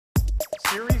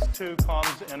Series 2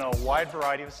 comes in a wide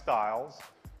variety of styles.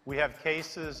 We have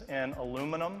cases in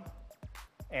aluminum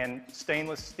and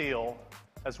stainless steel,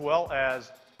 as well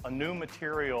as a new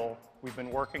material we've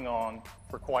been working on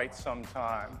for quite some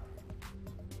time,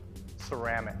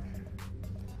 ceramic.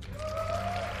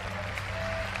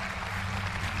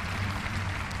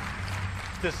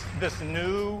 This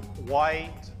new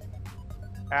white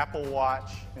Apple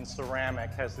Watch in ceramic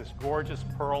has this gorgeous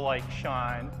pearl-like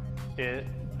shine.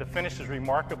 The finish is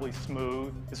remarkably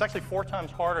smooth. It's actually 4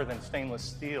 times harder than stainless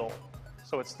steel.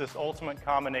 So it's this ultimate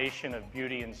combination of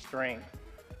beauty and strength.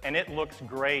 And it looks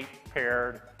great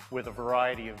paired with a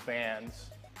variety of bands.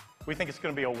 We think it's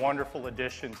going to be a wonderful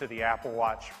addition to the Apple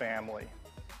Watch family.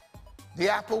 The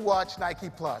Apple Watch Nike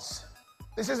Plus.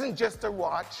 This isn't just a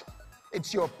watch,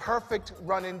 it's your perfect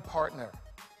run-in partner.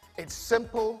 It's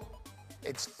simple,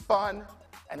 it's fun,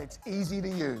 and it's easy to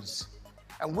use.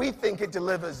 And we think it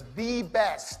delivers the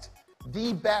best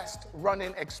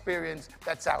run-in experience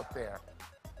that's out there.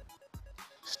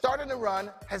 Starting a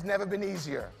run has never been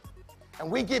easier.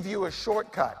 And we give you a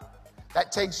shortcut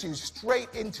that takes you straight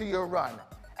into your run.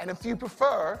 And if you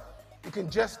prefer, you can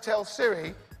just tell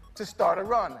Siri to start a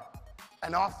run.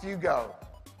 And off you go.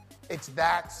 It's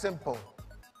that simple.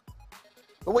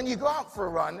 But when you go out for a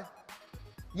run,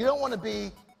 you don't want to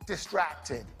be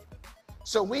distracted.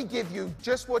 So we give you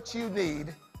just what you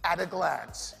need at a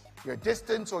glance, your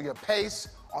distance or your pace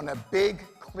on a big,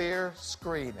 clear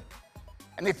screen.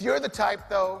 And if you're the type,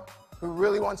 though, who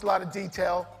really wants a lot of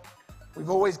detail, we've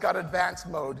always got advanced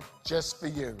mode just for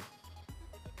you.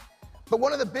 But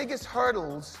one of the biggest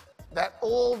hurdles that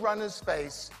all runners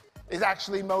face is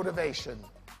actually motivation.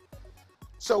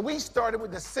 So we started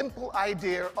with the simple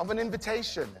idea of an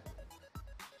invitation.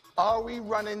 Are we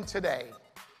running today?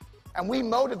 And we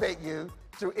motivate you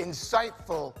through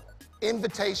insightful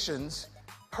invitations,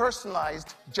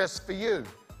 personalized just for you.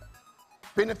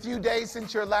 Been a few days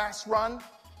since your last run?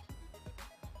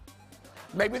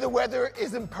 Maybe the weather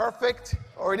isn't perfect,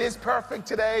 or it is perfect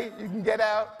today, you can get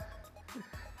out.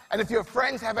 And if your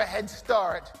friends have a head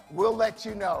start, we'll let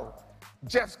you know.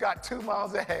 Jeff's got 2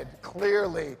 miles ahead.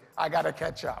 Clearly, I gotta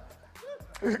catch up.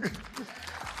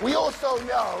 We also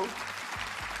know,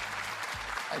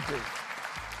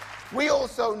 we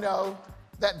also know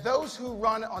that those who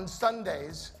run on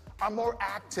Sundays are more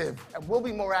active and will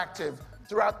be more active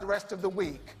throughout the rest of the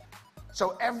week.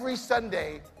 So every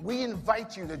Sunday, we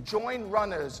invite you to join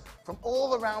runners from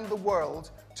all around the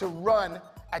world to run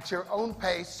at your own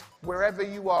pace wherever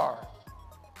you are.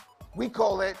 We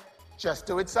call it Just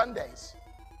Do It Sundays.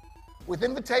 With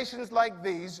invitations like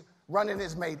these, running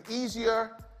is made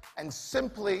easier and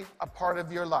simply a part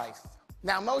of your life.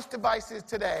 Now, most devices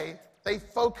today, they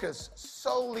focus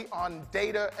solely on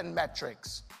data and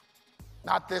metrics.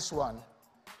 Not this one.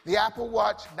 The Apple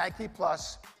Watch Nike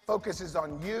Plus focuses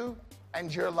on you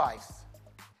and your life.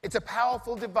 It's a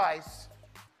powerful device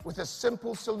with a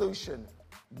simple solution,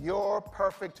 your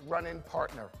perfect run-in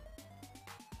partner.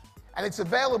 And it's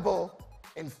available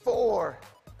in 4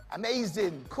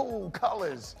 amazing, cool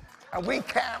colors. And we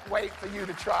can't wait for you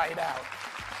to try it out.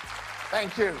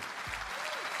 Thank you.